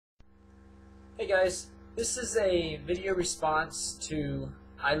Hey guys, this is a video response to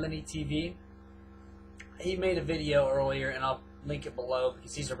iLennyTV. He made a video earlier and I'll link it below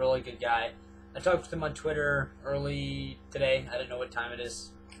because he's a really good guy. I talked to him on Twitter early today. I don't know what time it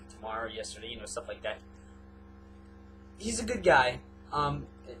is, tomorrow, yesterday, stuff like that. He's a good guy.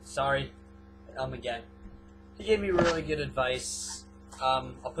 Sorry, again. He gave me really good advice.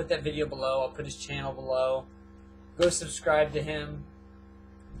 I'll put that video below. I'll put his channel below. Go subscribe to him.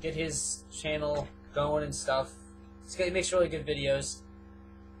 Get his channel going and stuff. He makes really good videos.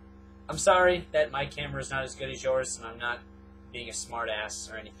 I'm sorry that my camera is not as good as yours, and I'm not being a smart ass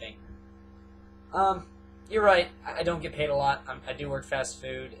or anything. You're right. I don't get paid a lot. I do work fast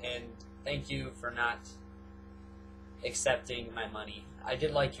food, and thank you for not accepting my money. I did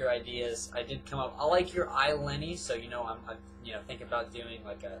like your ideas. I did come up. I like your iLenny, so I'm thinking about doing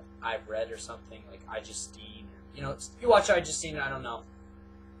like a I've read or something like iJustine. You watch iJustine. I don't know.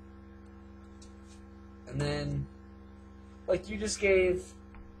 And then, you just gave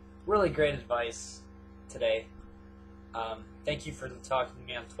really great advice today. Thank you for talking to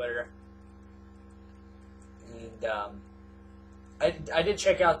me on Twitter. And I did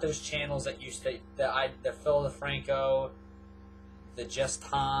check out those channels that the Phil DeFranco, the Just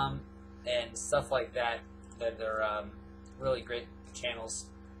Tom, and stuff like that. That are really great channels.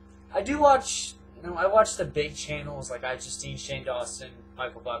 I do watch. I watch the big channels like iJustine, Shane Dawson,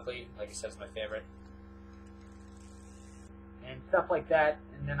 Michael Buckley. Like I said, is my favorite. And stuff like that,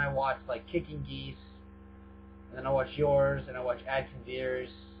 and then I watch like Kicking Geese, and then I watch yours, and I watch Adkins Ears,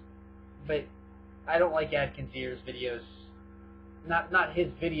 but I don't like Adkins Ears videos, not his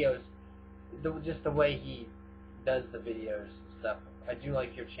videos, just the way he does the videos and stuff. I do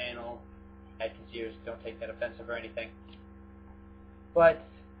like your channel, Adkins Ears, don't take that offensive or anything, but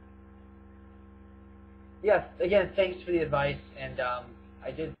yes, again, thanks for the advice, and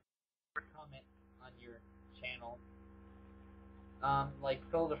I did comment on your channel. Like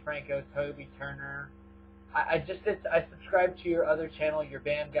Phil DeFranco, Toby Turner. I subscribed to your other channel, your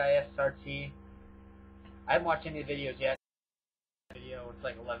Bam Guy SRT. I haven't watched any of the videos yet. It's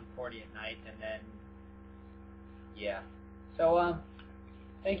like 11:40 at night, and then yeah. So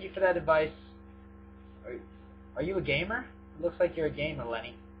thank you for that advice. Are you a gamer? It looks like you're a gamer,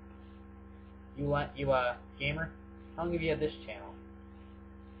 Lenny. You a gamer? How long have you had this channel?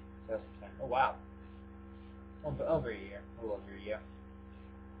 Oh wow. Over a year. A little over a year.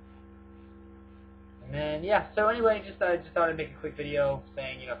 And then, yeah, so anyway, I just thought I'd make a quick video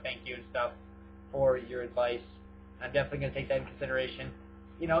saying, thank you and stuff for your advice. I'm definitely going to take that in consideration.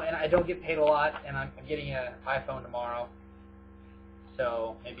 And I don't get paid a lot, and I'm getting an iPhone tomorrow.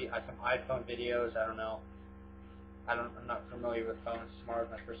 So, maybe some iPhone videos, I don't know. I'm not familiar with phones. Tomorrow's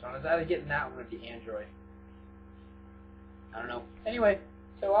my first one. I was either getting that one with the Android. I don't know. Anyway,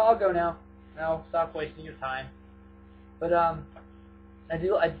 so I'll go now. Now, stop wasting your time. But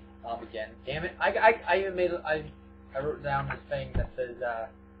again, damn it, I even made I wrote down this thing that says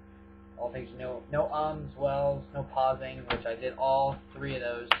all things no ums, wells, no pausing, which I did all 3 of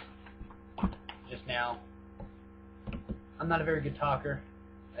those just now. I'm not a very good talker,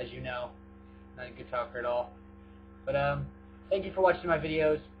 as you know, not a good talker at all. But thank you for watching my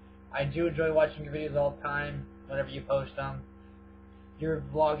videos. I do enjoy watching your videos all the time, whenever you post them. Your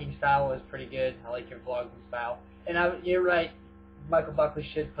vlogging style is pretty good. I like your vlogging style. And you're right, Michael Buckley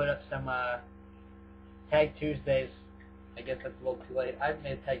should put up some Tag Tuesdays. I guess that's a little too late. I haven't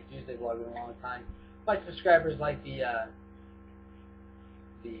made a Tag Tuesday vlog in a long time. My subscribers like the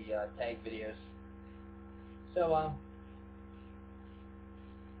tag videos. So, I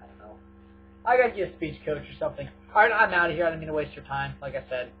don't know. I gotta get a speech coach or something. Alright, I'm out of here. I didn't mean to waste your time, like I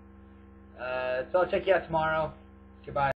said. So I'll check you out tomorrow. Goodbye.